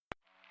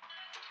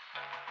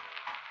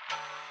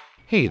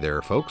Hey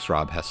there, folks.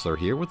 Rob Hessler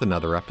here with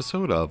another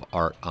episode of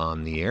Art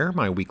on the Air,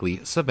 my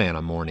weekly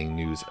Savannah Morning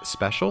News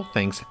special.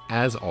 Thanks,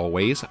 as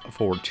always,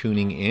 for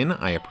tuning in.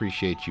 I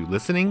appreciate you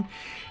listening,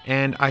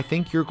 and I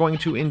think you're going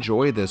to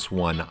enjoy this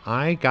one.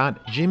 I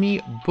got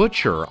Jimmy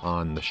Butcher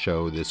on the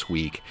show this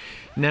week.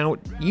 Now,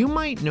 you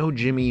might know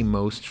Jimmy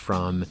most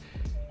from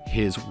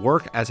his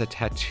work as a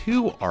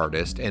tattoo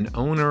artist and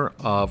owner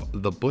of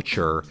The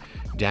Butcher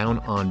down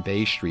on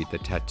Bay Street, the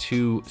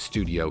tattoo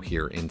studio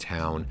here in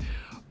town.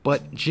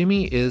 But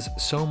Jimmy is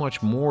so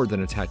much more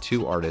than a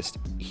tattoo artist.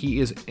 He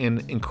is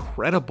an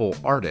incredible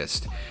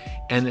artist.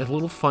 And a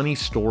little funny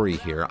story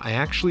here. I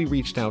actually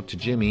reached out to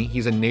Jimmy.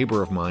 He's a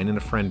neighbor of mine and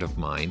a friend of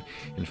mine.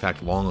 In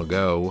fact, long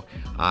ago,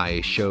 I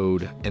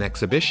showed an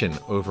exhibition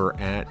over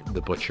at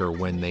The Butcher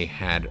when they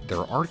had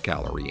their art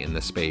gallery in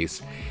the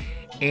space.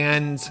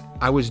 And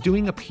I was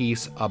doing a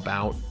piece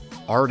about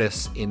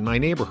artists in my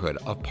neighborhood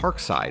of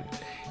Parkside.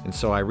 And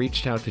so I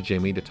reached out to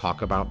Jimmy to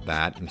talk about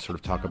that and sort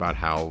of talk about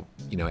how,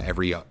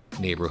 every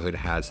neighborhood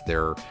has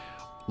their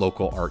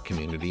local art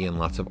community and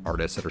lots of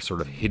artists that are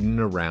sort of hidden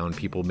around,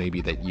 people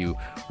maybe that you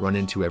run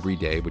into every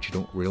day, but you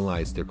don't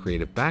realize their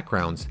creative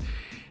backgrounds.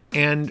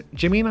 And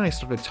Jimmy and I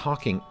started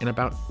talking, and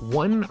about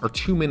 1 or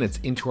 2 minutes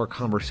into our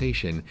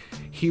conversation,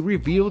 he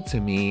revealed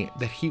to me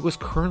that he was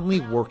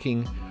currently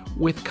working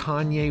with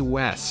Kanye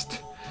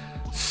West.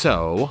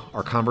 So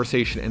our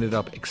conversation ended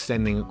up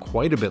extending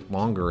quite a bit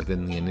longer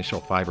than the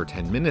initial 5 or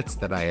 10 minutes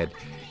that I had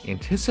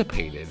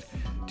anticipated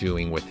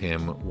doing with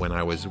him when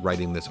I was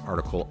writing this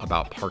article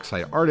about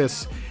Parkside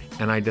artists,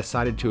 and I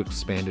decided to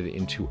expand it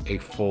into a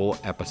full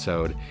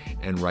episode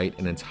and write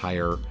an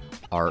entire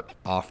Art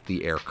Off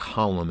the Air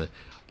column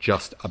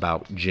just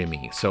about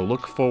Jimmy. So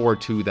look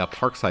forward to the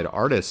Parkside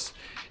artists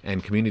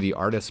and community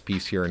artists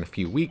piece here in a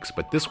few weeks,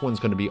 but this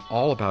one's going to be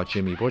all about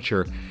Jimmy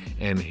Butcher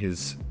and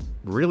his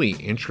really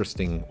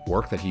interesting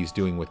work that he's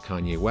doing with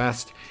Kanye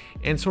West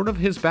and sort of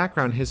his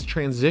background, his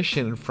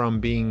transition from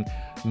being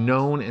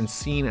known and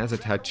seen as a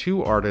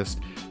tattoo artist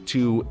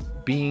to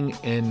being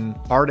an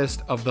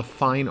artist of the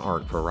fine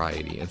art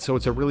variety. And so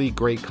it's a really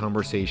great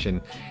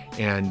conversation,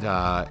 and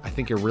I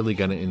think you're really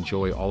going to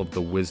enjoy all of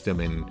the wisdom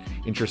and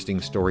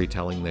interesting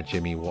storytelling that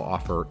Jimmy will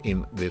offer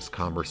in this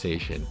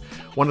conversation.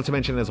 Wanted to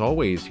mention, as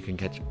always, you can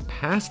catch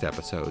past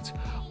episodes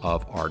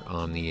of Art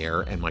on the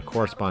Air and my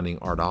corresponding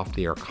Art Off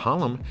the Air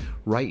column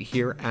right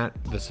here at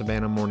the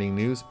Savannah Morning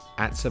News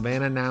at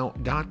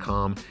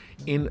savannahnow.com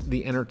in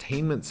the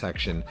entertainment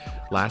section.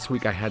 Last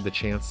week I had the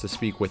chance to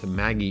speak with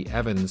Maggie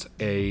Evans,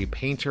 a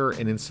painter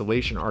and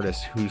installation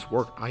artist whose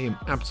work I am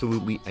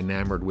absolutely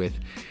enamored with,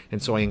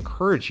 and so I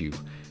encourage you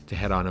to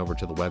head on over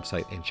to the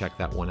website and check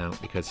that one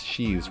out because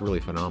she's really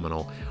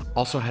phenomenal.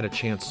 Also had a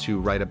chance to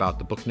write about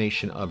the Book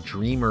Nation of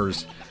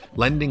Dreamers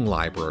lending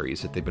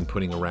libraries that they've been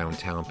putting around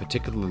town,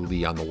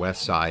 particularly on the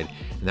west side,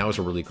 and that was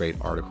a really great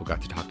article.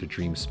 Got to talk to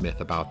Dream Smith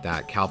about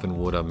that. Calvin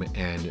Woodham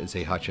and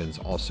Zay Hutchins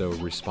also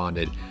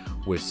responded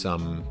with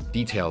some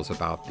details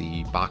about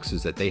the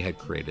boxes that they had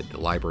created, the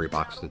library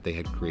boxes that they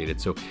had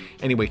created. So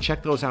anyway,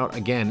 check those out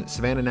again,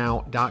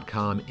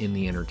 savannahnow.com in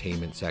the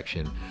entertainment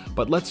section.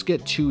 But let's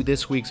get to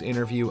this week's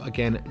interview.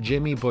 Again,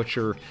 Jimmy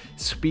Butcher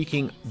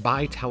speaking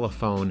by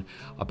telephone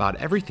about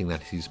everything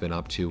that he's been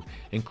up to,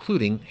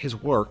 including his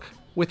work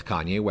with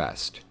Kanye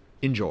West.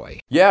 Enjoy.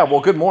 Yeah,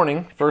 well, good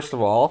morning, first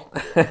of all.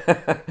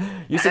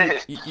 you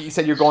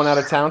said you're going out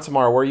of town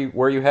tomorrow.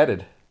 Where are you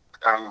headed?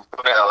 I'm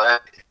going to LA.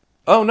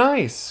 Oh,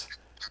 nice.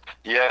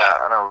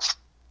 Yeah, and I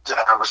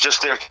was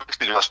just there 2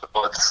 weeks ago, so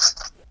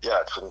it's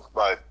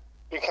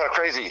been kind of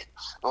crazy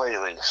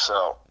lately.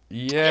 So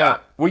yeah.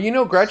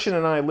 Well, Gretchen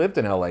and I lived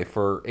in LA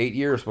for 8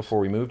 years before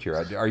we moved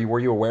here. Were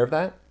you aware of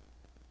that?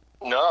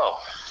 No,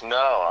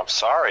 I'm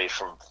sorry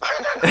from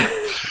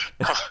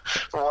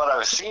from what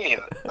I've seen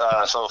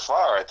so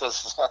far.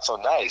 It's not so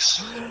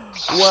nice.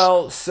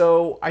 Well,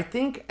 so I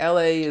think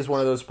LA is one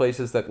of those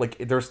places that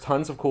there's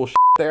tons of cool shit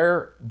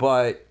there,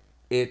 but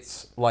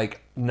it's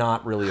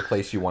not really a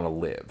place you want to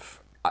live.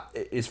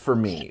 Is for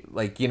me,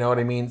 you know what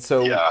I mean?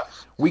 So yeah.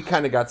 We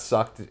kind of got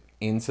sucked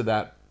into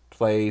that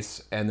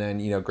place, and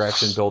then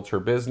Gretchen built her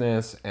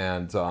business,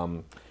 and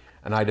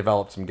I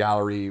developed some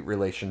gallery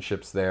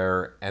relationships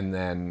there,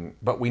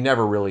 but we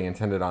never really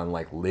intended on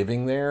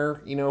living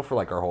there, for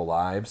our whole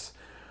lives.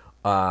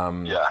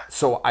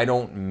 So I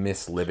don't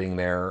miss living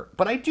there,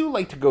 but I do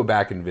like to go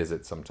back and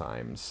visit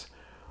sometimes.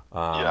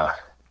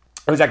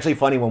 It was actually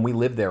funny when we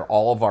lived there.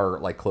 All of our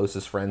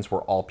closest friends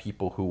were all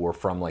people who were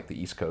from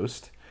the East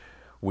Coast.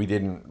 We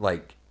didn't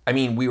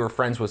we were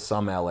friends with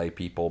some LA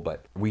people,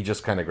 but we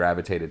just kind of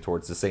gravitated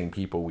towards the same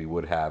people we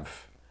would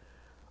have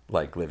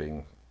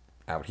living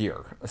out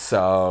here.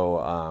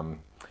 So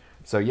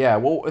yeah,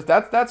 well,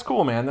 that's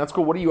cool, man. That's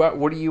cool. What are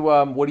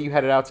you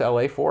headed out to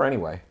LA for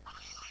anyway?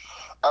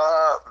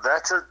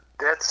 That's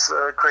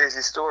a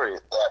crazy story.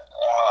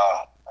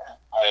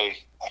 I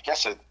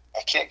guess I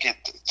can't get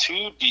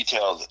too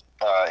detailed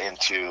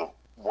into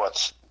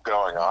what's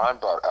going on,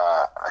 but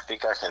I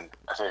think I can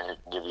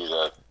give you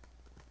the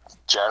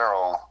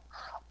general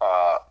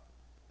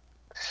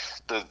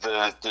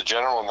the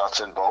general nuts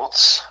and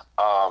bolts.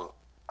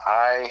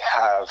 I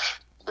have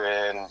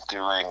been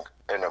doing,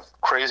 in a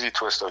crazy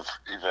twist of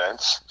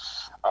events,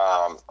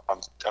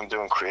 I'm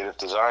doing creative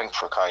design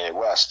for Kanye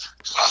West.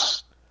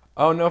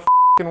 Oh, no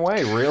f***ing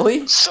way,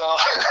 really? So,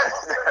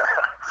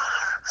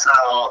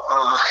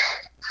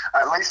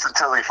 at least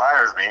until he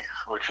fires me,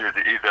 which he does,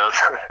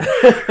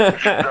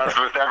 he does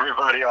with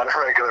everybody on a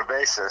regular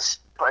basis.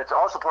 But it's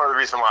also part of the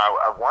reason why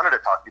I wanted to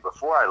talk to you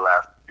before I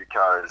left,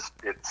 because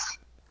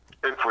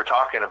if we're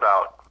talking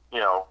about,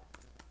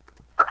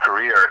 a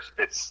career,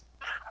 it's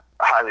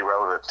highly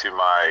relevant to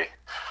my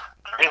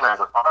dream as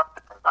an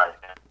artist, my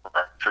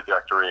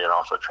trajectory, and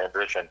also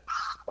transition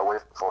away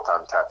from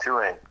full-time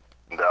tattooing,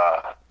 and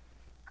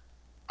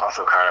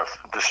also kind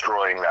of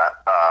destroying that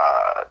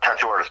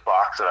tattoo artist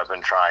box that I've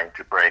been trying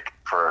to break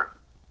for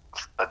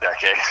a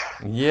decade.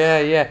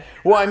 Yeah.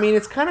 Well, I mean,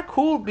 it's kind of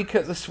cool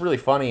because it's really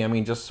funny. I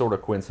mean, just sort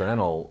of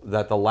coincidental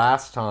that the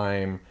last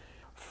time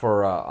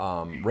for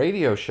a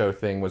radio show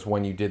thing was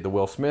when you did the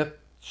Will Smith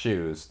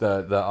shoes. No,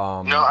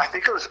 I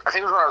think it was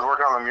when I was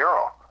working on the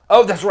mural.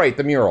 Oh, that's right,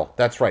 the mural.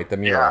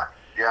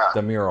 Yeah.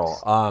 The mural.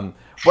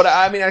 But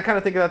I mean, I kind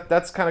of think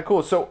that's kind of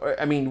cool. So,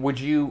 I mean, would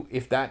you,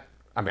 if that,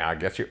 I mean, I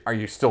guess are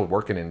you still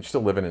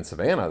still living in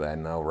Savannah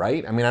then, though,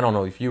 right? I mean, I don't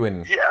know if you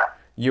and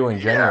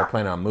Jenny are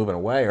planning on moving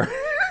away or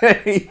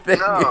anything.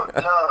 No.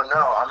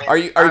 I mean,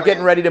 are you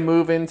getting ready to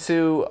move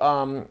into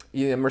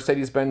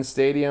Mercedes-Benz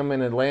Stadium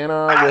in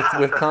Atlanta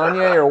with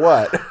Kanye or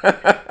what?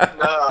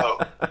 No.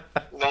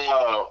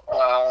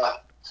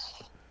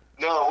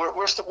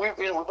 We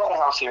bought a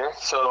house here,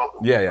 so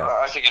yeah.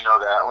 I think you know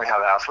that we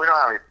have a house. We don't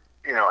have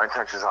any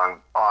intentions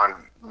on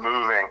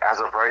moving as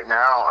of right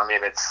now. I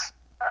mean,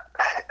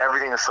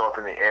 everything is so up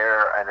in the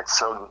air, and it's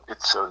so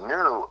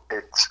new.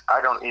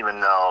 I don't even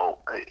know.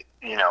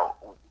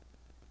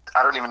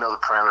 I don't even know the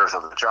parameters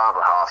of the job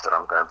or how often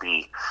I'm going to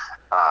be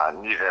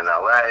needed in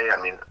LA. I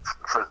mean,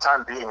 for the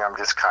time being, I'm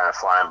just kind of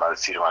flying by the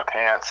seat of my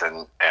pants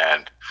and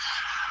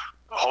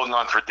holding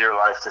on for dear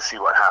life to see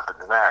what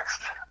happens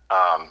next.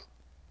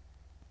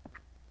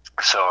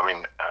 So I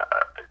mean,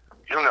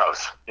 who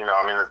knows?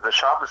 I mean, the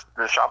shop is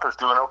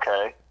doing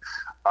okay,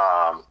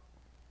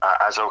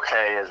 as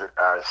okay as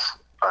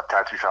a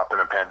tattoo shop in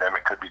a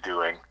pandemic could be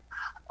doing.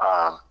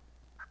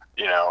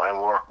 And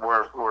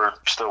we're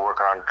still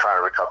working on trying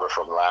to recover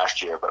from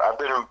last year. But I've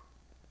been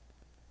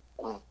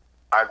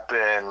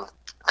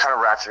kind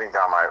of ratcheting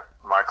down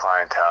my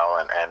clientele,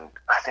 and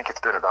I think it's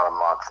been about a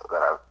month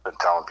that I've been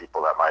telling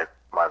people that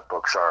my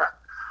books are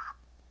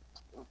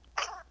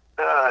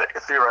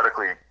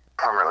theoretically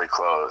permanently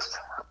closed.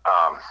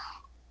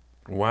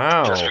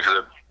 Wow. Just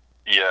because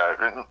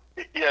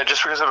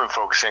just because I've been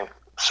focusing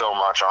so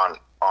much on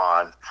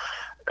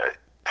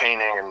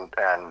painting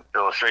and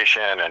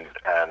illustration and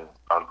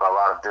a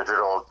lot of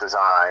digital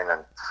design,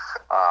 and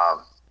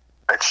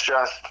it's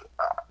not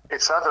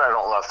that I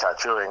don't love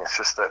tattooing. It's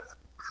just that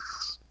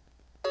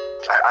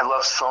I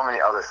love so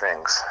many other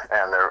things,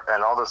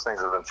 and all those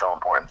things have been so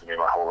important to me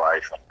my whole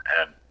life,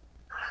 and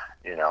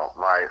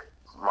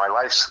my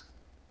life's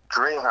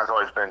dream has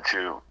always been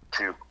to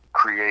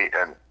create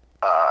and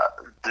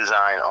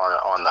design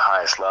on the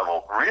highest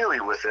level, really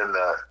within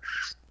the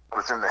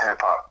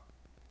hip hop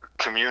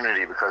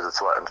community, because it's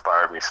what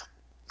inspired me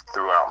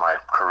throughout my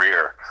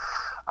career.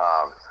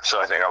 So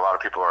I think a lot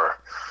of people are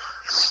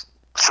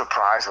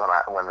surprised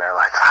when they're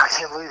like, I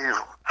can't believe you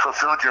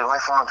fulfilled your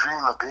lifelong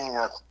dream of being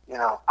a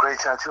great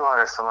tattoo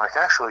artist. I'm like,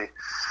 actually,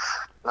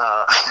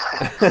 I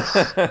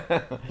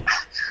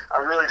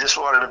really just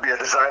wanted to be a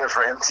designer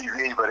for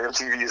MTV, but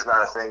MTV is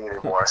not a thing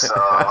anymore. So.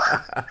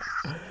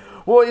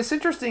 Well, it's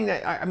interesting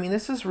that, I mean,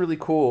 this is really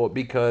cool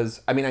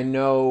because, I mean, I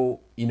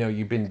know,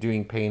 you've been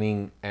doing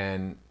painting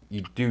and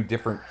you do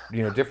different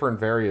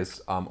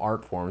various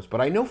art forms,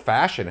 but I know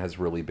fashion has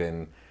really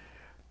been,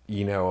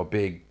 a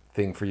big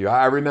thing for you.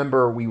 I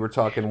remember we were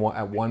talking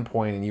at one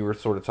point and you were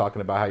sort of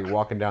talking about how you're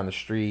walking down the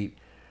street,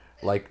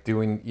 like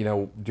doing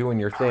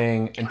your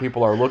thing, and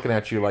people are looking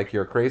at you like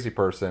you're a crazy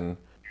person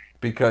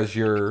because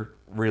you're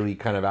really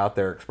kind of out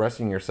there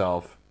expressing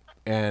yourself.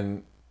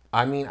 And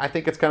I mean, I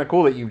think it's kind of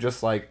cool that you've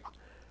just like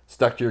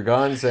stuck to your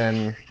guns,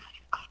 and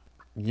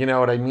you know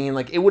what I mean?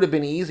 Like, it would have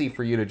been easy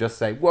for you to just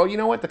say, well, you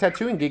know what? The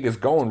tattooing gig is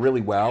going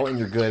really well and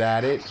you're good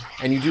at it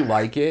and you do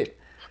like it.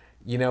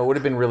 It would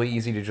have been really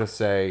easy to just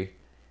say,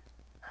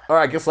 all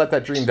right, I guess let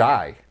that dream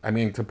die. I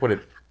mean, to put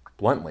it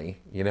bluntly,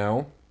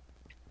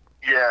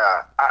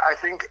 Yeah, I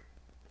think,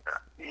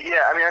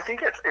 I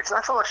think it's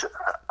not so much,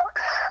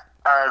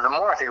 the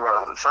more I think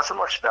about it, it's not so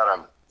much that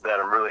I'm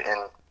really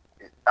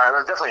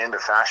I'm definitely into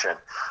fashion.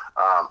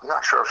 I'm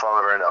not sure if I'll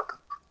ever end up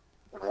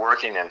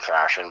working in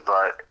fashion,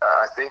 but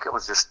I think it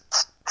was just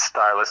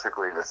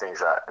stylistically the things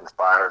that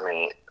inspired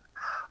me.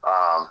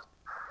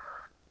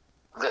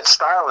 That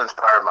style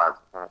inspired my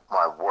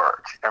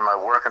work, and my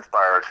work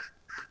inspired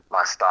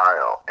my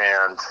style.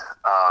 And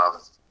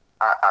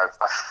I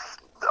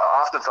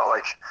often felt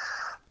like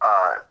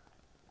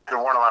there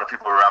weren't a lot of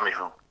people around me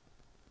who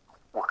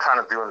were kind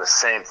of doing the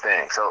same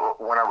thing. So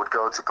when I would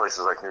go to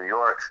places like New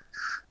York,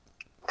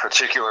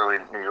 particularly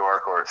New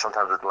York or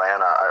sometimes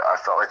Atlanta, I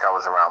felt like I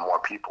was around more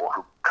people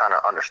who kind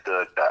of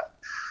understood that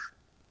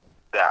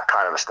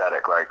kind of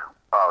aesthetic. Like,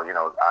 oh, you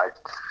know,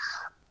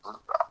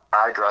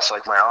 I dress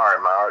like my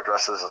art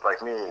dresses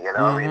like me, you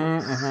know.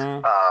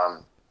 Mm-hmm.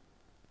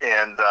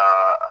 And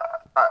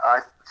I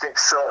think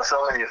so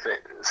many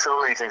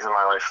things in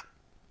my life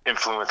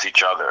influence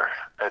each other.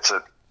 It's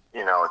the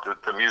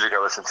music I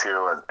listen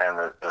to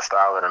and the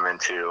style that I'm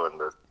into and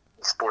the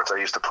sports I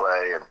used to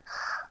play. And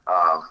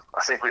I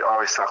think we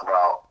always talk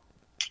about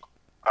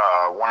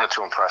wanting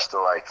to impress the,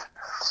 like,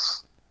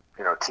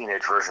 you know,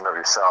 teenage version of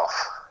yourself.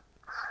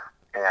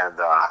 And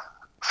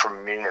for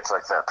me, it's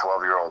like that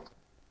 12-year-old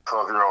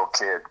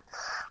kid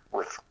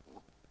with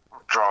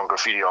drawing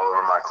graffiti all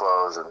over my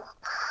clothes and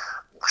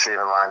shaving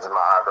lines in my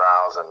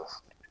eyebrows and,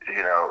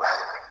 you know,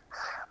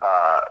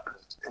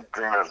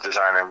 dreaming of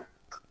designing,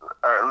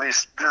 or at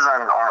least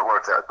designing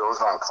artwork that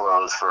goes on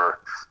clothes for,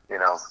 you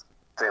know,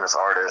 famous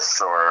artists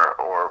or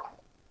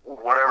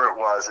whatever it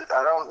was.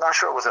 I'm not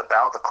sure it was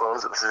about the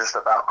clothes. It was just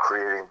about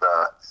creating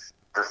the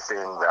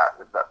thing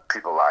that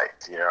people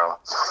liked, you know.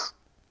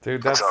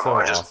 Dude, that's so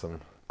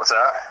awesome. What's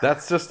that?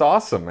 That's just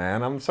awesome,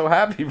 man. I'm so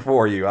happy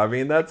for you. I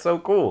mean, that's so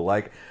cool.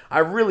 Like, I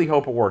really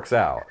hope it works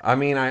out. I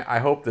mean, I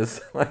hope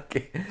this,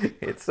 like,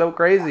 it's so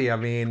crazy. I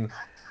mean,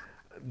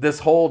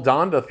 this whole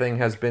Donda thing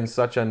has been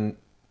such an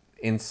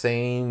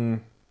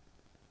insane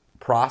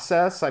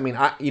process. I mean,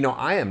 I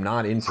am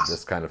not into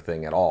this kind of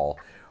thing at all,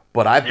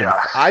 but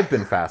I've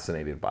been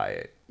fascinated by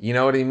it. You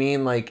know what I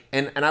mean? Like,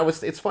 and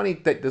it's funny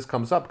that this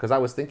comes up because I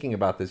was thinking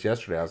about this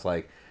yesterday. I was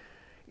like,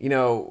 you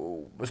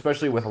know,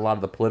 especially with a lot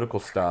of the political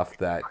stuff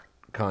that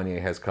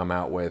Kanye has come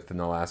out with in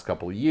the last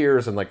couple of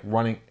years and, like,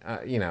 running,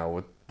 you know,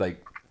 with,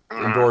 like,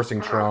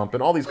 endorsing Trump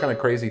and all these kind of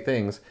crazy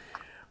things.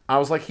 I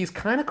was like, he's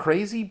kind of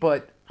crazy,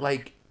 but,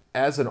 like,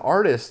 as an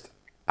artist,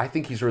 I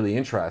think he's really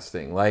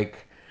interesting.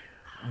 Like,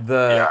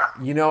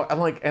 you know,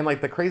 and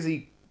like the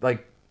crazy,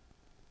 like,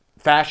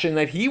 fashion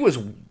that he was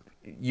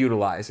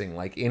utilizing,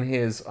 like, in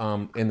his,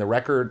 in the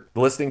record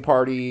listening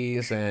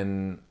parties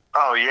and...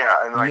 Oh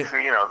yeah, and like,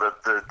 you know,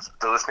 the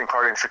listening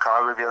party in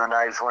Chicago the other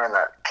night, he's wearing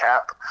that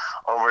cap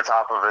over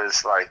top of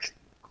his, like,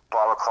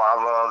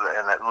 balaclava,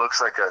 and it looks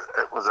like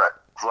it was a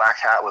black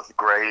hat with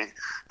gray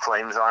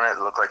flames on it. It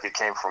looked like it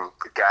came from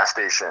a gas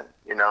station,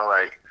 you know,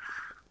 like,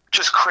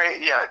 just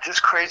crazy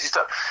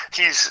stuff.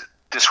 He's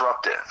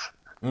disruptive,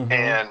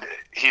 and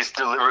he's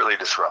deliberately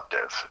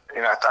disruptive.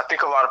 And I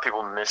think a lot of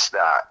people miss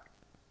that.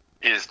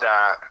 Is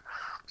that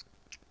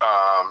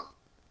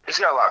he's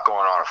got a lot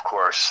going on, of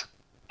course.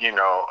 You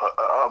know,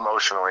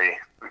 emotionally,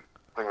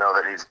 we know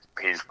that he's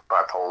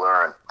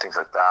bipolar and things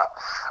like that.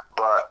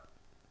 But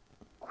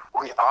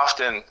we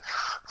often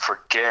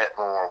forget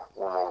when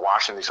we're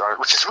watching these art,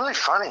 which is really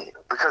funny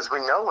because we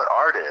know what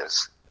art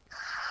is,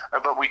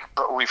 but we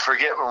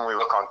forget when we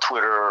look on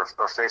Twitter or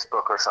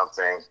Facebook or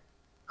something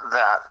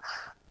that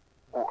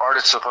art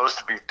is supposed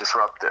to be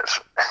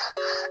disruptive,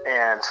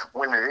 and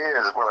when it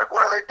is, we're like,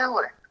 what are they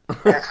doing?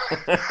 And,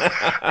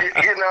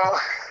 you know,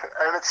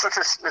 and it's such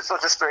a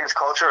strange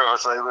culture.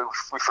 It's like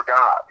we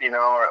forgot, you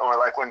know, or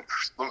like when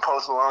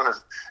Post Malone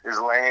is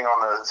laying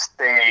on the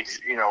stage,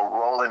 you know,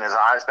 rolling his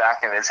eyes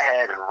back in his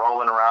head and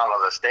rolling around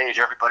on the stage.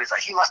 Everybody's like,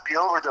 he must be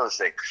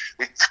overdosing.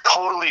 We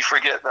totally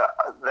forget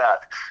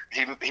that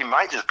he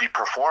might just be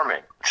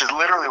performing, which is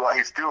literally what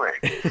he's doing.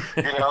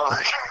 You know,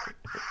 like,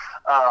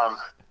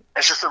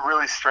 it's just a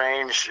really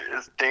strange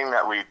thing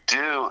that we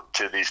do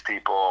to these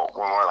people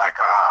when we're like,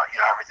 oh, you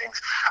know,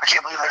 I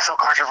can't believe they're so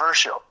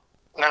controversial.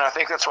 And I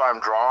think that's why I'm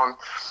drawn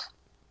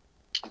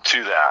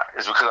to that,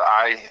 is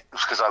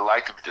because I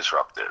like to be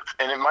disruptive.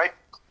 And it might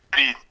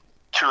be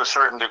to a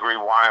certain degree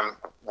why I'm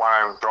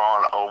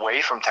drawn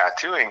away from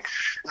tattooing, is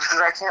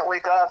because I can't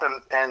wake up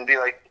and be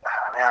like,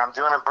 oh, man, I'm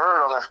doing a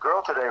bird on this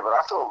girl today, but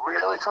I feel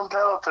really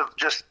compelled to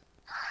just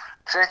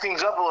shake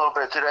things up a little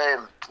bit today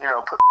and, you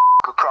know, put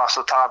across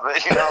the top of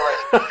it, you know,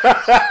 like.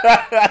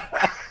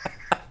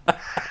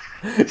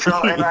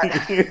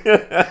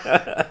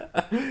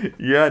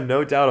 Yeah,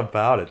 no doubt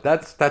about it.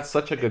 That's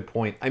such a good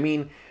point. I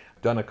mean,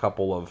 I've done a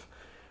couple of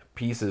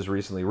pieces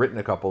recently, written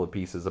a couple of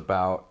pieces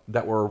about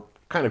that were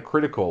kind of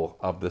critical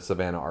of the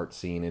Savannah art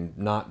scene and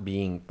not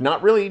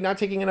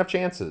taking enough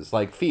chances,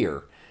 like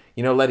fear,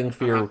 you know, letting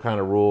fear kind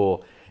of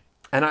rule.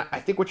 And I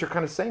think what you're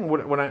kind of saying,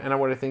 what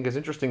I think is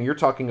interesting, you're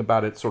talking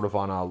about it sort of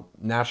on a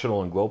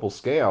national and global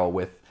scale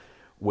with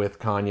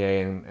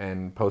Kanye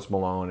and Post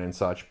Malone and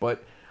such.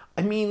 But,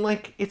 I mean,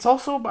 like, it's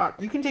also about,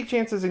 you can take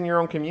chances in your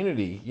own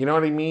community. You know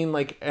what I mean?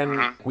 Like,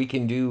 and we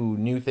can do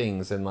new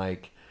things and,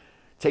 like,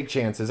 take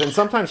chances and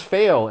sometimes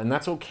fail, and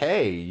that's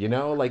okay. You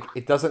know, like,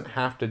 it doesn't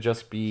have to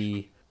just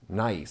be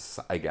nice,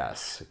 I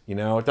guess. You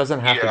know, it doesn't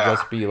have to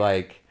just be,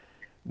 like,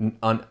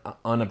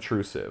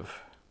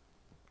 unobtrusive.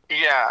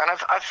 Yeah, and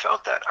I've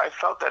felt that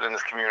in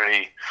this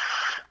community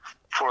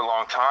for a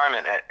long time,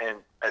 and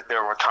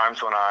there were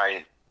times when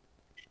I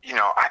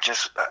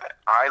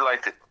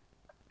like to.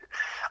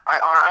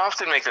 I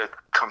often make a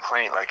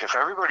complaint, like, if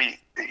everybody,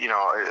 you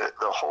know,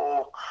 the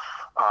whole,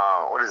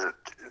 what is it?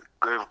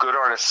 Good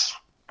artists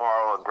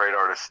borrow and great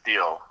artists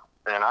steal.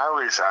 And I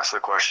always ask the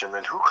question,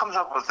 then who comes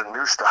up with the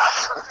new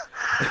stuff?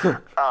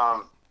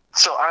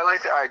 So I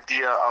like the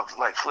idea of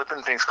like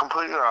flipping things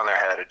completely on their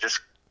head and just,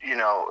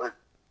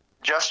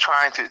 just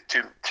trying to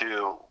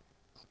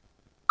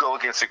go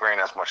against the grain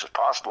as much as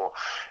possible.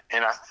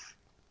 And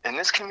in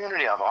this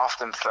community, I've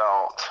often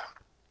felt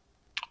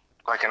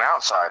like an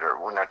outsider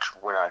when I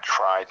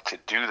tried to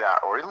do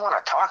that, or even when I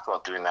talked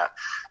about doing that.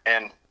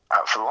 And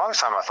for the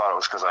longest time, I thought it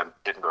was because I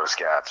didn't go to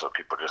SCAD, so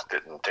people just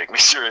didn't take me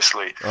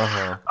seriously.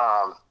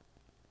 Uh-huh.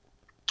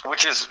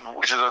 Which is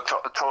a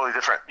totally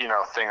different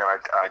thing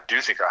that I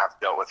do think I have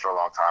dealt with for a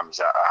long time. Is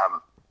that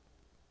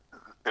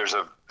there's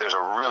a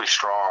really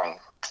strong,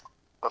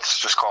 let's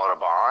just call it a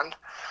bond,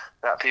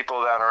 that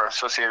people that are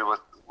associated with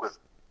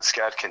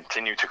SCAD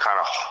continue to kind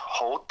of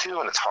hold to,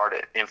 and it's hard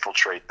to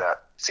infiltrate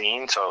that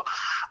scene. So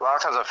a lot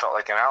of times I felt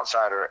like an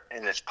outsider,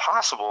 and it's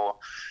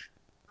possible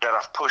that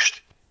I've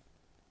pushed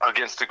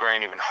against the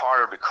grain even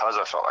harder because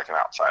I felt like an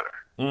outsider.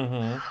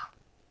 Mm-hmm.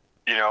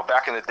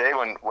 Back in the day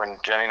when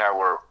Jenny and I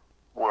were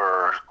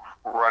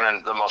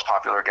running the most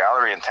popular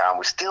gallery in town,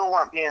 we still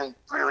weren't being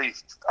really,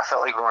 I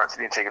felt like we weren't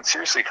being taken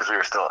seriously because we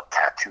were still a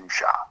tattoo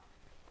shop.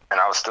 And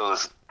I was still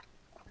this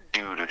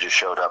dude who just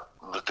showed up,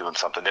 was doing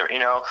something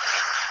different,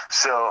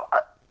 So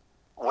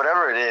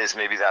whatever it is,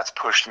 maybe that's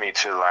pushed me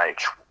to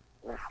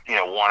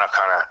want to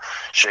kind of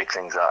shake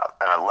things up.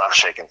 And I love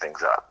shaking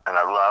things up. And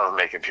I love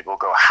making people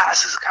go, how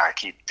does this guy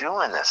keep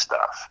doing this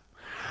stuff?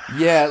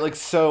 Yeah,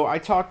 so I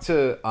talked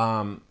to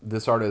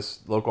this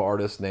local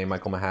artist named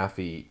Michael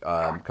Mahaffey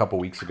a couple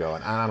weeks ago,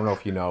 and I don't know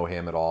if you know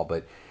him at all,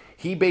 but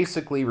he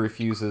basically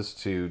refuses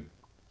to,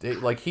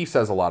 he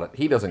says a lot of,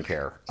 he doesn't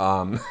care.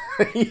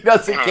 He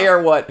doesn't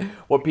care what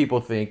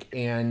people think,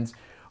 and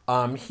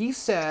he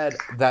said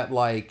that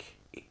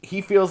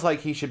he feels like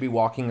he should be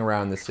walking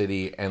around the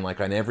city, and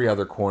on every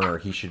other corner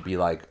he should be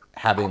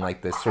having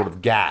this sort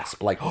of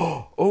gasp,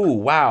 oh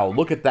wow,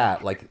 look at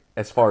that,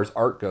 as far as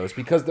art goes,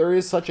 because there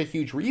is such a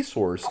huge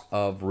resource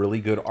of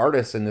really good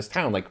artists in this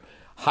town,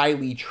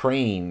 highly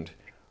trained,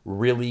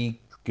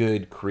 really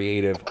good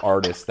creative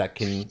artists that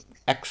can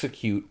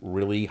execute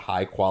really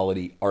high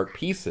quality art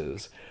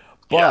pieces.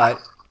 But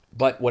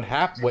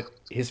what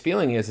his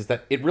feeling is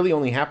that it really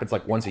only happens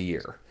once a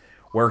year,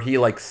 where he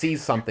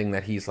sees something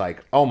that he's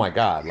oh my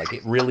God,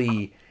 it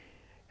really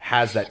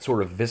has that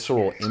sort of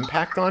visceral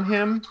impact on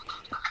him.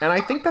 And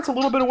I think that's a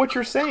little bit of what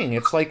you're saying.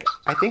 It's I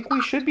think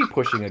we should be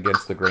pushing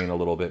against the grain a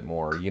little bit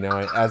more,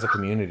 as a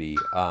community.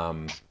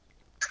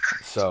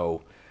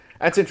 So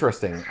that's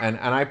interesting. And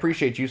I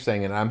appreciate you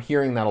saying it. And I'm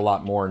hearing that a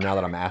lot more now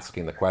that I'm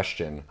asking the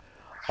question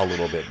a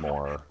little bit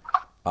more.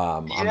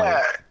 And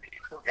I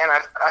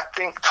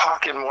think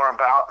talking more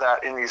about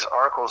that in these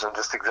articles and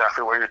just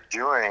exactly what you're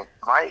doing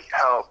might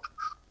help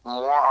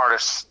more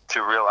artists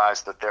to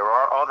realize that there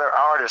are other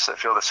artists that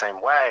feel the same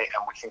way,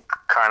 and we can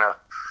kind of,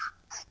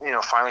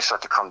 finally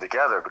start to come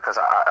together, because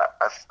I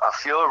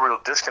feel a real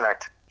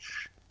disconnect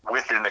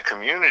within the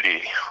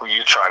community when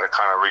you try to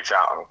kind of reach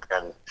out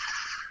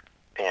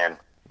and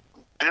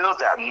build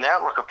that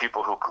network of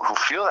people who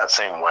feel that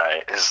same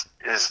way is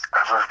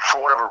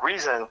for whatever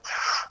reason,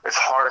 it's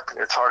hard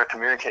to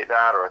communicate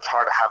that, or it's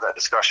hard to have that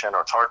discussion,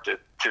 or it's hard to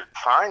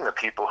find the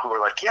people who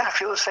are yeah, I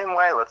feel the same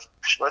way. Let's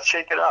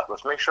shake it up.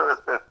 Let's make sure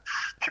that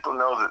people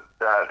know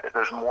that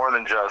there's more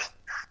than just,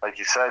 like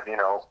you said,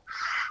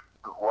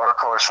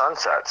 watercolor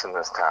sunsets in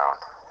this town.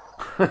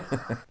 But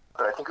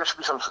I think there should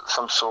be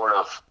some sort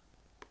of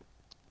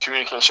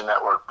communication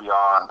network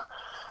beyond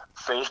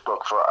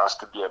Facebook for us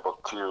to be able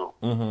to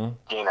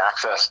gain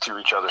access to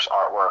each other's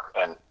artwork,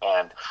 and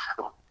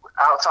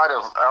outside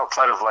of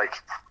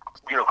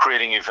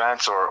creating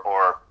events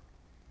or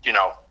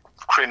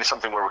creating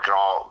something where we can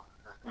all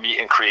meet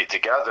and create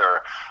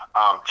together,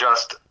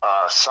 just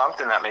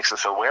something that makes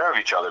us aware of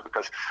each other,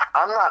 because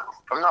I'm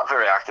not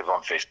very active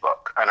on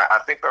Facebook, and I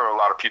think there are a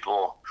lot of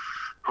people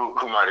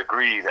who might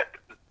agree that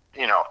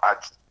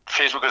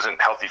Facebook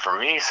isn't healthy for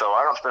me, so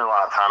I don't spend a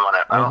lot of time on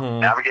it. I don't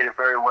navigate it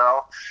very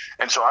well.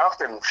 And so I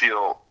often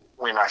feel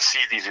when I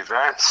see these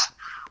events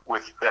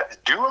that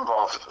do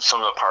involve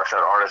some of the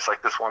Parkside artists,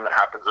 like this one that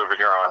happens over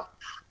here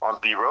on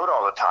B Road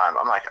all the time,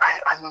 I'm I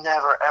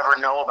never ever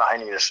know about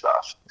any of this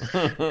stuff.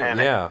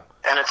 And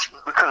and it's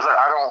because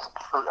I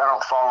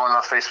don't follow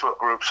enough Facebook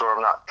groups, or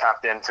I'm not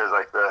tapped into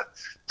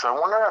so I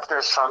wonder if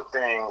there's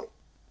something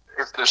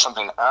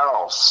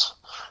else,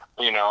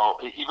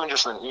 even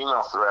just an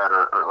email thread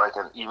or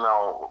an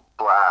email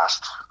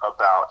blast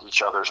about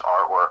each other's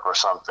artwork or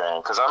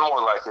something, because I'm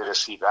more likely to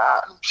see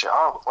that and say,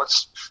 oh,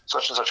 what's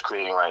such and such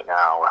creating right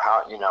now, or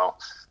how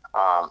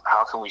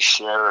can we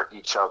share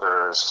each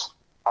other's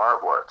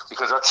artwork,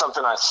 because that's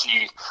something I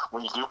see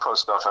when you do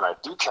post stuff, and I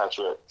do catch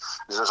it,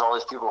 is there's all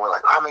these people who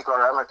are I make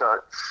art,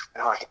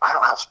 and I'm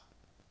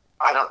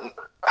I don't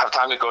have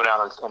time to go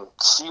down and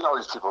see all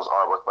these people's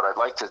artwork, but I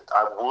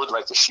would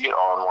like to see it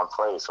all in one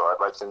place, or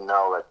I'd like to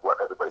know what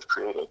everybody's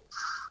creating.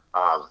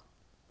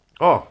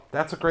 Oh,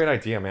 that's a great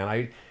idea,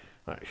 man.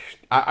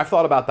 I've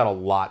thought about that a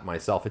lot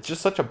myself. It's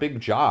just such a big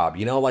job,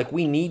 like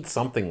we need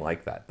something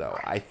like that though,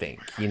 I think,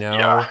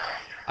 Yeah.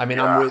 I mean,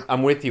 Yeah.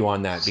 I'm with you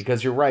on that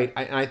because you're right.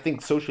 I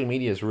think social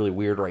media is really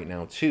weird right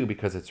now too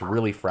because it's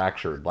really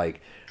fractured.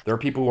 Like there are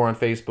people who are on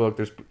Facebook,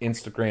 there's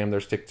Instagram,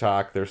 there's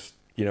TikTok, there's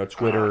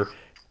Twitter,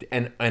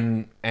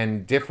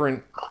 and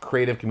different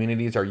creative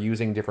communities are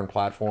using different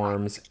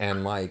platforms,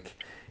 and like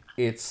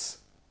it's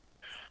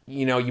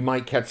you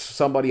might catch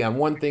somebody on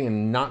one thing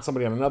and not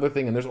somebody on another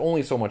thing, and there's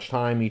only so much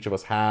time each of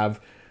us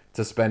have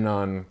to spend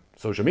on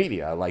social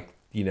media, like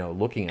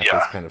looking at this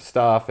Yeah. kind of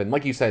stuff. And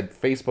like you said,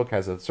 Facebook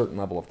has a certain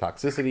level of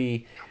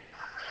toxicity.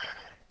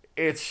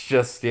 It's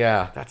just,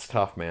 yeah, that's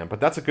tough, man. But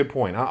that's a good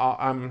point.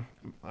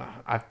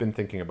 I've been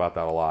thinking about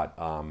that a lot,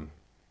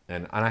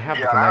 and I have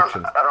the Yeah,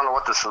 connections. I don't know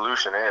what the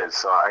solution is.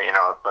 So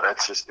but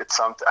it's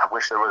something. I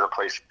wish there was a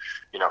place,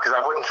 because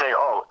I wouldn't say,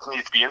 oh, it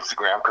needs to be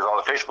Instagram, because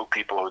all the Facebook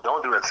people who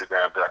don't do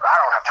Instagram be like, I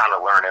don't have time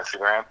to learn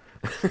Instagram.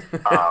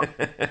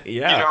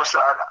 Yeah. So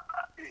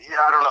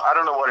I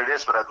don't know what it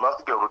is, but I'd love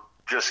to be able to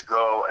just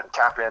go and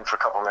tap in for a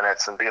couple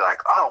minutes and be like,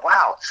 oh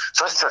wow,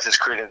 such and such has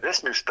created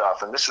this new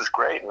stuff, and this is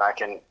great, and I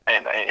can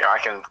I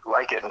can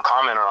like it and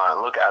comment on it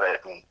and look at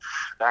it and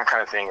that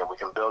kind of thing, and we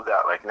can build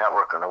that like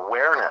network and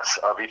awareness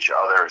of each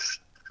other's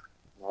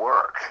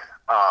work.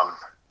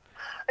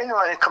 And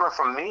coming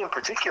from me in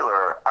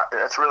particular,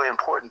 that's really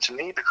important to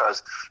me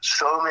because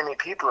so many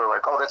people are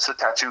like, oh, that's the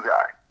tattoo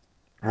guy.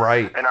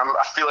 Right. And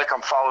I feel like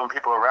I'm following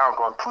people around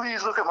going,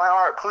 please look at my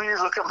art. Please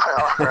look at my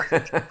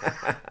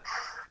art.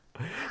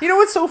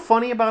 What's so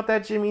funny about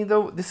that, Jimmy,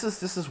 though? This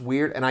is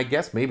weird, and I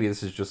guess maybe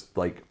this is just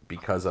like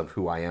because of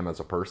who I am as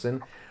a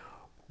person.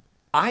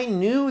 I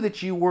knew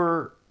that you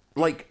were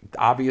like,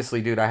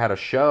 obviously, dude, I had a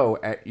show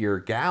at your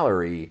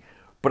gallery,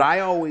 but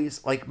I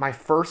always, like, my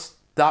first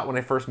thought when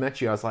I first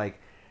met you, I was like,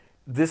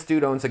 this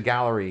dude owns a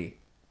gallery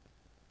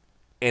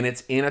and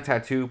it's in a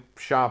tattoo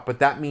shop, but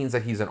that means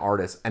that he's an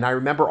artist. And I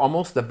remember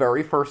almost the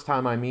very first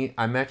time I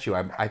met you,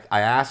 I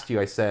asked you,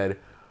 I said,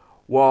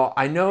 well,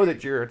 I know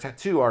that you're a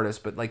tattoo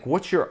artist, but like,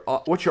 what's your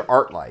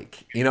art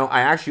like?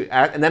 I actually,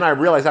 and then I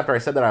realized after I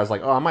said that, I was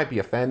like, oh, I might be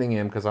offending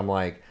him because I'm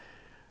like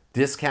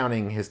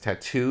discounting his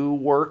tattoo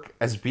work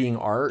as being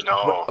art.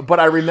 No. But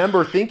I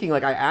remember thinking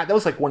like, that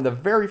was like one of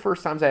the very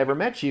first times I ever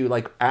met you,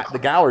 like at the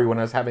gallery when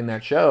I was having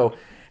that show.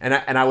 And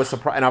I was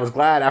surprised, and I was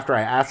glad after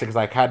I asked it because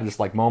I had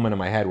this like moment in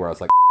my head where I was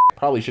like, I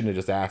probably shouldn't have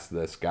just asked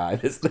this guy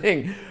this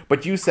thing.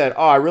 But you said,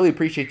 oh, I really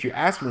appreciate you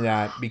asking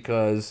that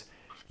because,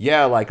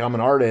 yeah, like I'm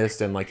an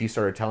artist, and like you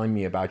started telling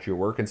me about your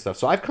work and stuff.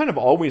 So I've kind of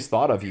always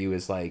thought of you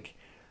as like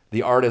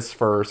the artist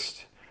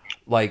first,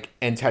 like,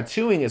 and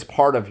tattooing is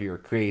part of your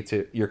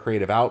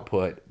creative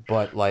output,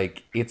 but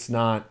like it's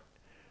not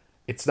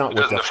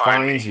what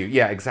defines you.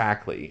 Yeah,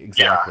 exactly.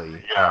 Yeah.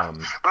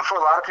 But for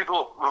a lot of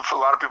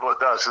people, it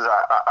does.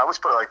 I always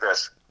put it like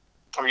this: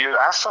 when you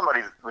ask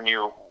somebody, when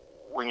you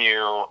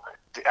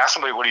ask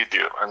somebody, what do you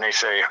do, and they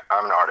say,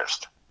 I'm an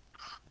artist.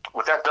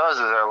 What that does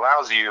is it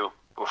allows you,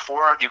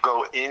 before you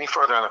go any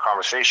further in the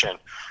conversation,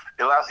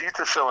 it allows you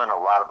to fill in a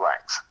lot of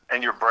blanks,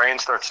 and your brain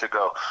starts to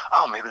go,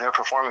 oh, maybe they're a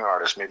performing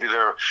artist, maybe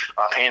they're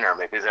a painter,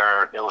 maybe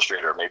they're an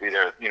illustrator, maybe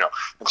they're,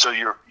 and so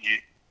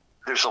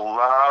there's a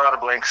lot of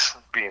blanks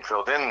being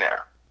filled in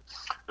there.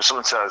 If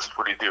someone says,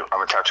 what do?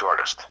 I'm a tattoo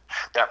artist.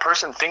 That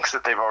person thinks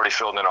that they've already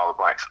filled in all the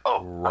blanks.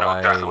 Oh, right. I know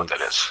exactly what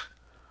that is.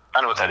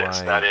 I know what that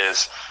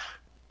is.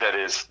 That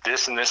is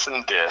this and this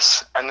and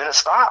this, and then it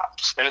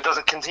stops, and it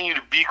doesn't continue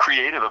to be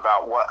creative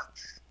about what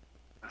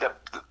that.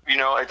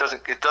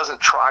 It doesn't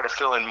try to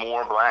fill in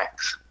more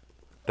blanks.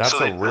 That's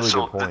a really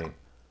good point.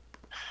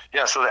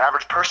 So the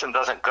average person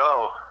doesn't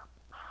go,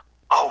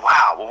 oh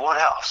wow, well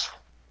what else?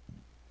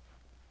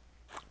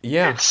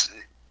 Yeah.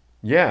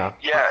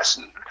 Yes.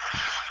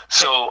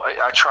 So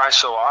I try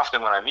so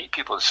often when I meet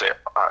people to say,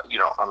 I'm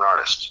an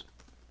artist.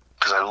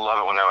 Because I love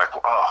it when they're like,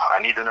 oh,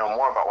 I need to know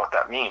more about what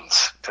that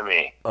means to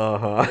me.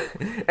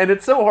 And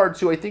it's so hard,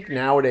 too. I think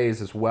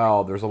nowadays as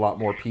well, there's a lot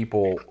more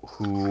people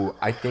who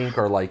I think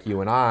are like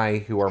you and I,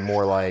 who are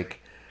more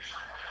like,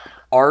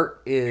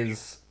 art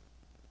is,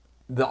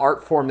 the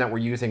art form that we're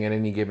using at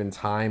any given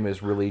time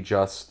is really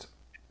just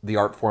the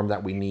art form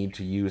that we need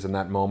to use in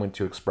that moment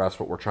to express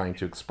what we're trying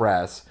to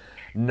express.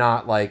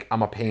 Not like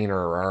I'm a painter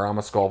or I'm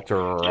a sculptor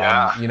or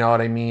you know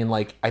what I mean?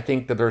 Like, I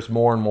think that there's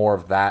more and more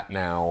of that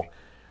now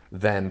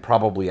than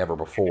probably ever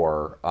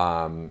before.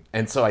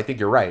 And so I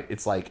think you're right.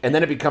 It's like, and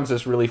then it becomes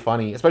this really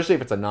funny, especially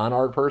if it's a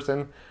non-art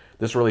person,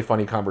 this really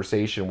funny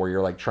conversation where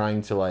you're like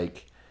trying to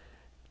like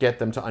get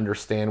them to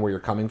understand where you're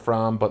coming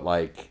from, but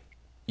like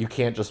you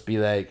can't just be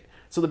like,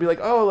 so they'll be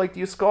like, oh, like, do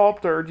you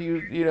sculpt or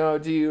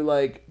do you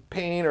like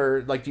paint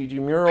or like do you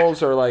do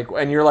murals or like,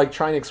 and you're like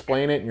trying to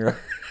explain it and you're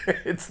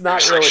it's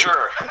not really.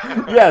 Sure.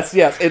 Yes.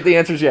 The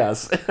answer is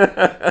yes. Yeah,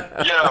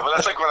 but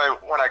that's like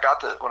when I got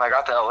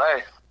to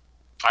LA,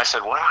 I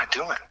said, what am I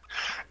doing?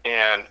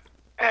 And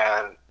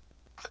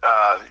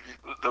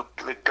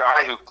the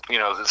guy who,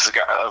 this is a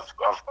guy,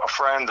 a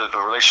friend of the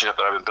relationship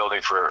that I've been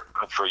building for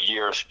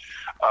years,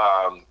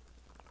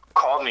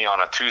 called me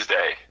on a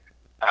Tuesday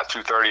at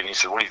 2:30, and he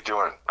said, "What are you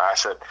doing?" I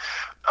said,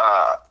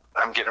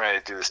 "I'm getting ready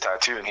to do this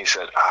tattoo." And he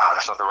said,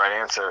 "That's not the right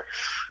answer."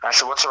 And I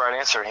said, "What's the right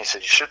answer?" And he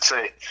said, "You should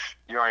say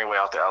you're on your way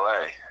out to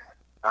LA."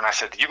 And I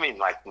said, "You mean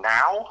like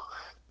now?"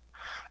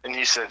 And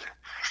he said,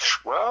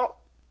 "Well,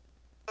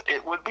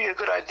 it would be a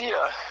good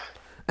idea."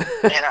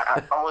 And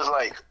I was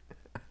like,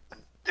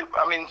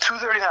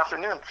 2:30 in the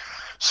afternoon.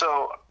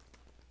 So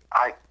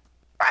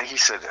he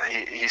said,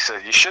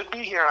 "You should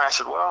be here." And I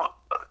said, "Well,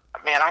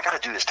 man, I got to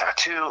do this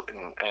tattoo."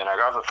 And I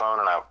got off the phone,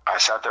 and I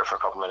sat there for a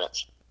couple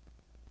minutes.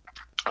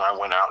 And I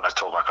went out and I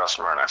told my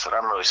customer, and I said,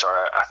 "I'm really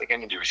sorry. I think I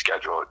need to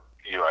reschedule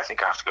you. I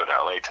think I have to go to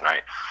LA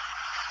tonight."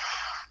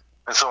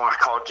 And so I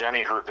called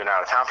Jenny, who had been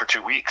out of town for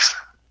 2 weeks.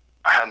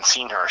 I hadn't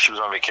seen her. She was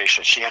on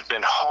vacation. She had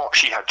been home.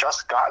 She had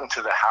just gotten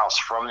to the house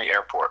from the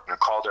airport, and I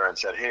called her and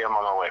said, "Hey, I'm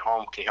on my way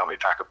home. Can you help me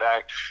pack a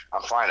bag?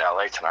 I'm flying to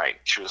LA tonight."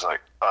 She was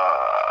like,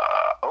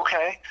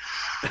 "Okay."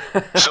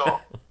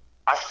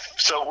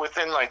 So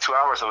within like 2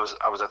 hours,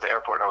 I was at the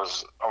airport, and I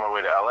was on my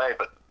way to LA.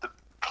 But the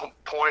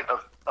point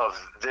of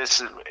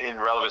this, in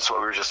relevance to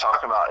what we were just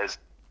talking about, is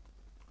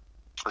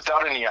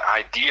without any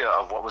idea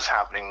of what was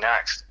happening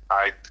next,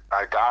 I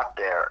got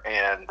there,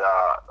 and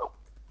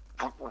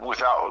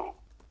without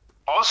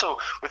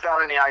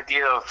any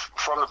idea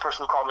from the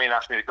person who called me and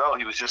asked me to go,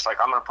 he was just like,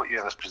 "I'm going to put you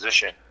in this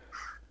position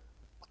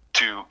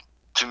to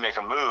make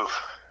a move.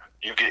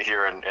 You get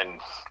here and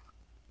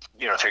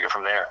take it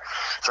from there."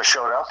 So I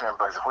showed up, and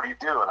everybody's like, "What do you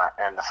do?"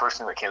 And the first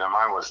thing that came to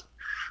mind was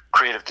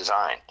creative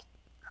design.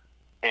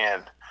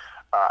 And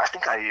I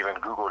think I even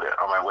Googled it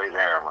on my way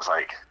there and was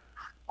like,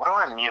 "What do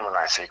I mean when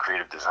I say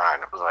creative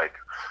design?" It was like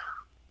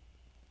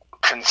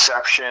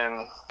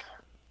conception,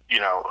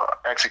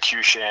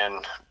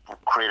 execution,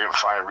 creative,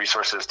 finding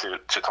resources to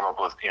come up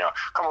with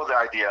the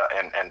idea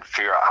and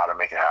figure out how to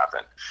make it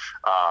happen.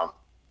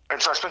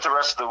 And so I spent the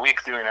rest of the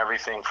week doing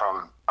everything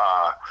from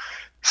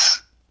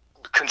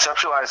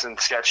conceptualizing and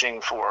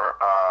sketching for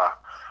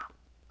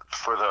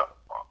the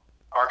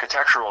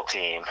architectural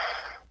team,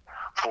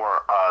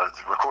 for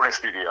the recording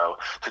studio,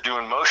 to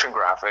doing motion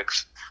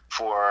graphics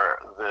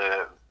for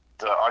the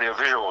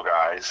audiovisual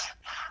guys,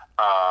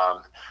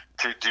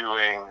 to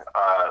doing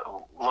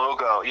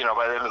logo,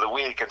 by the end of the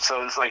week. And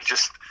so it was like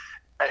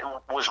it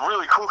was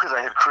really cool because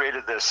I had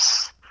created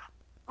this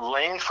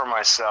lane for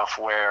myself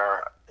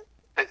where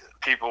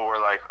people were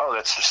like, "Oh,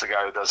 that's just the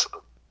guy who does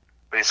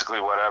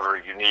basically whatever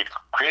you need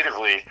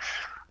creatively."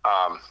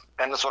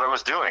 And that's what I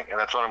was doing, and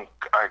that's what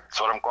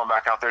I'm going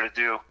back out there to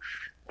do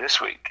this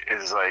week.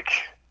 Is like,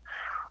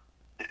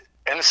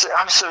 and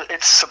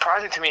it's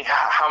surprising to me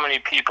how many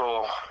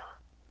people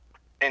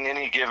in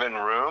any given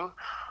room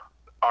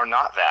are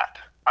not that.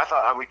 I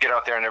thought I would get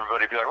out there and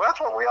everybody would be like, "Well, that's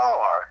what we all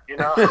are,"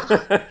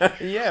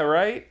 Yeah,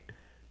 right.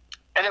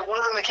 And it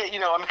wasn't the case,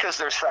 because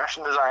there's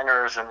fashion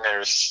designers, and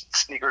there's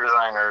sneaker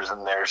designers,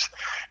 and there's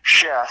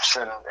chefs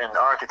and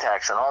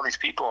architects and all these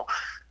people.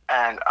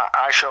 And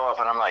I show up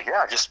and I'm like,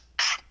 "Yeah, just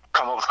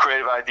come up with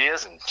creative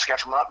ideas and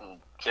sketch them up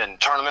and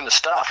turn them into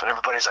stuff." And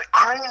everybody's like,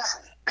 "Crazy."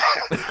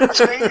 That's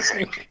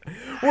amazing.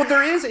 Well,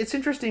 it's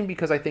interesting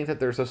because I think that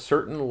there's a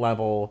certain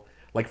level,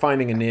 like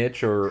finding a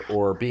niche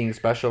or being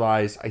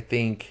specialized, I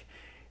think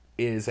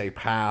is a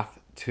path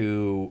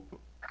to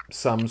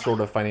some sort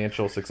of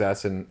financial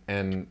success, and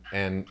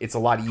it's a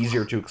lot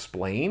easier to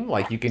explain.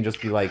 Like, you can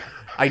just be like,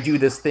 "I do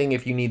this thing.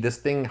 If you need this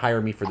thing,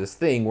 hire me for this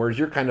thing." Whereas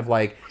you're kind of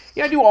like,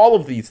 "Yeah, I do all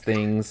of these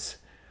things."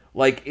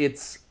 Like,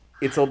 it's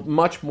a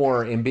much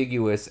more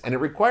ambiguous, and it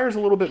requires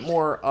a little bit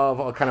more of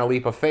a kind of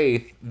leap of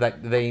faith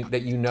that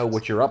you know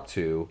what you're up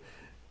to,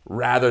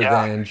 rather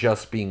than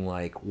just being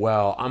like,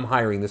 "Well, I'm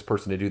hiring this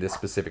person to do this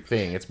specific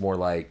thing." It's more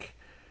like,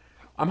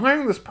 "I'm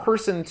hiring this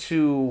person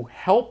to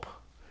help,"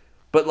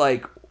 but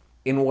like,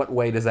 in what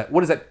way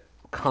what does that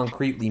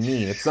concretely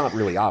mean? It's not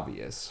really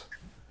obvious.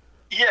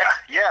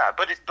 Yeah,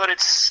 but I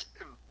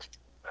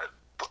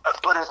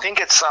think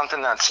it's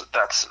something that's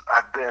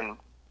I've been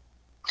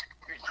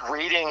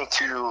waiting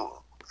to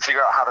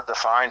figure out how to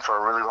define for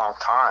a really long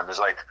time. Is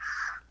like,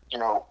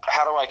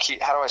 how do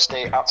I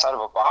stay outside of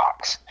a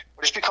box?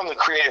 Just become the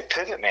creative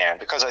pivot man,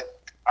 because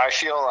I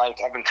feel like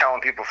I've been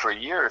telling people for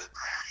years,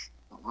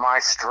 my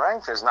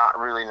strength is not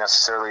really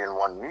necessarily in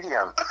one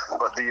medium,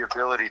 but the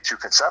ability to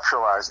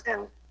conceptualize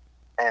in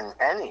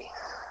any.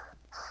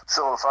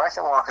 So if I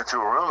can walk into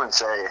a room and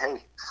say,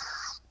 "Hey,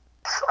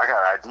 I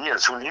got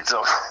ideas. Who needs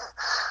them?"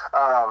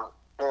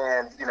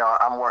 And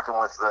I'm working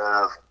with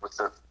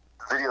the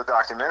video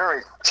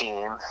documentary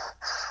team,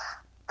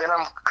 then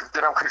I'm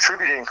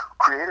contributing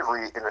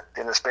creatively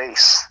in a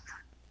space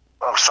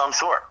of some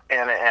sort,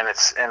 and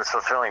it's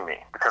fulfilling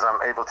me because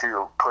I'm able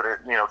to put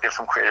it, give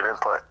some creative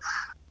input.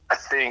 I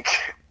think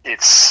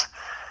it's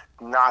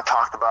not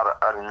talked about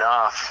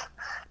enough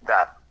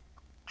that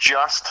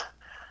just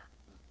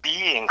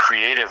being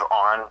creative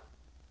on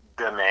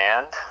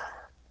demand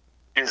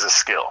is a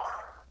skill.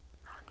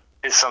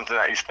 It's something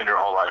that you spend your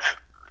whole life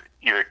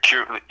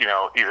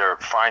either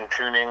fine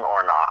tuning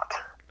or not.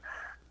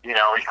 You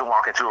can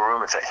walk into a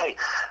room and say, "Hey,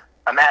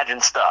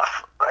 imagine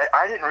stuff."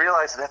 I didn't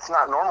realize that's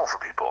not normal for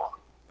people.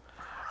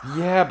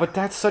 Yeah, but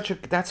that's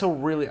a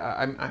really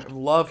I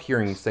love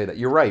hearing you say that.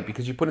 You're right,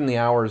 because you put in the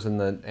hours and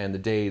the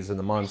days and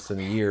the months and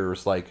the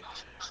years, like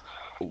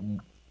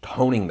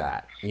honing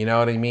that. You know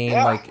what I mean?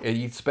 Yeah. Like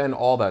you spend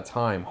all that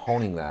time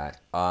honing that.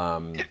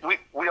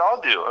 We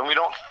all do, and we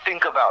don't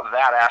think about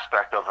that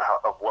aspect of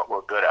what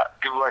we're good at.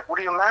 People are like, "What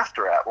are you a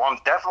master at?" Well, I'm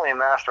definitely a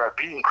master at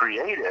being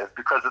creative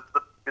because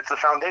it's the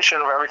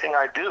foundation of everything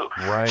I do.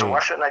 Right. So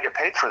why shouldn't I get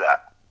paid for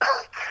that?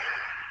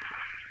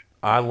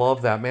 I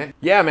love that, man.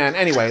 Yeah, man.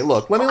 Anyway,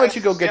 look, let me let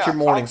you go get your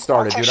morning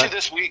started, I'll dude. text you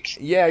this week.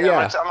 Yeah.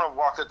 I'm gonna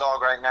walk the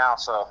dog right now,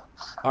 so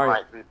All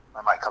right.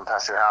 I might come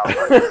past your house.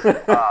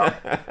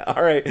 But,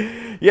 All right.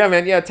 Yeah,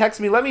 man. Yeah, text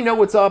me. Let me know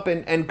what's up,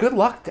 and good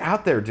luck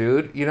out there,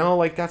 dude. You know,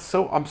 like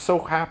I'm so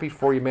happy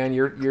for you, man.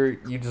 You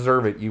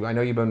deserve it. I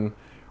know you've been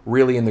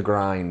really in the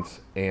grind,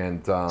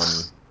 and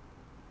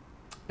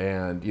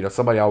you know,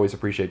 somebody I always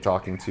appreciate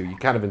talking to. You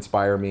kind of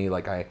inspire me.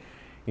 Like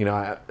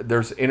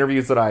there's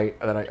interviews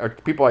that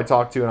people I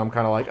talk to, and I'm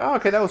kind of like, oh,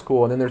 okay, that was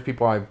cool. And then there's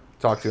people I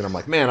talk to, and I'm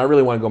like, man, I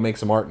really want to go make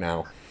some art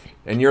now.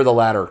 And you're the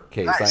latter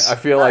case. Nice. I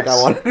feel like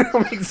I want to go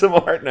make some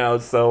art now.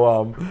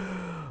 So,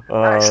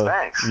 nice,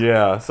 thanks.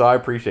 Yeah, so I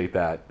appreciate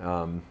that.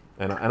 And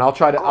I'll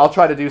try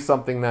to do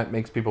something that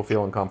makes people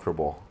feel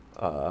uncomfortable.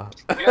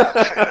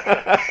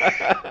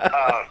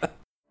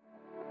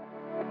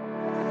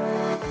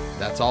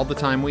 That's all the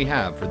time we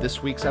have for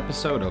this week's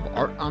episode of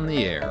Art on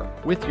the Air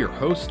with your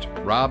host,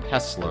 Rob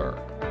Hessler.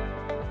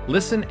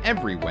 Listen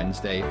every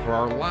Wednesday for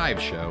our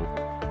live show,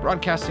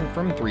 broadcasting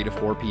from 3 to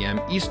 4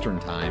 p.m. Eastern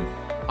Time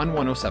on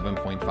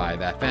 107.5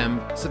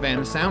 FM,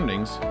 Savannah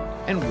Soundings,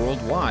 and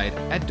worldwide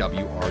at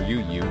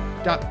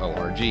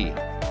WRUU.org.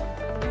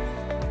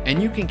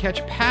 And you can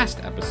catch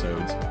past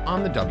episodes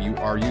on the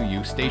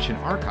WRUU station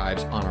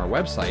archives on our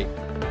website,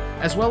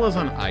 as well as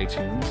on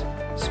iTunes,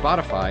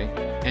 Spotify,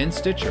 and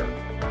Stitcher.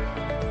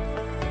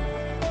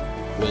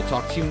 We'll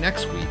talk to you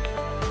next week,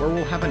 where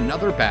we'll have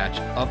another batch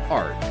of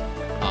Art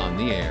on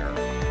the Air.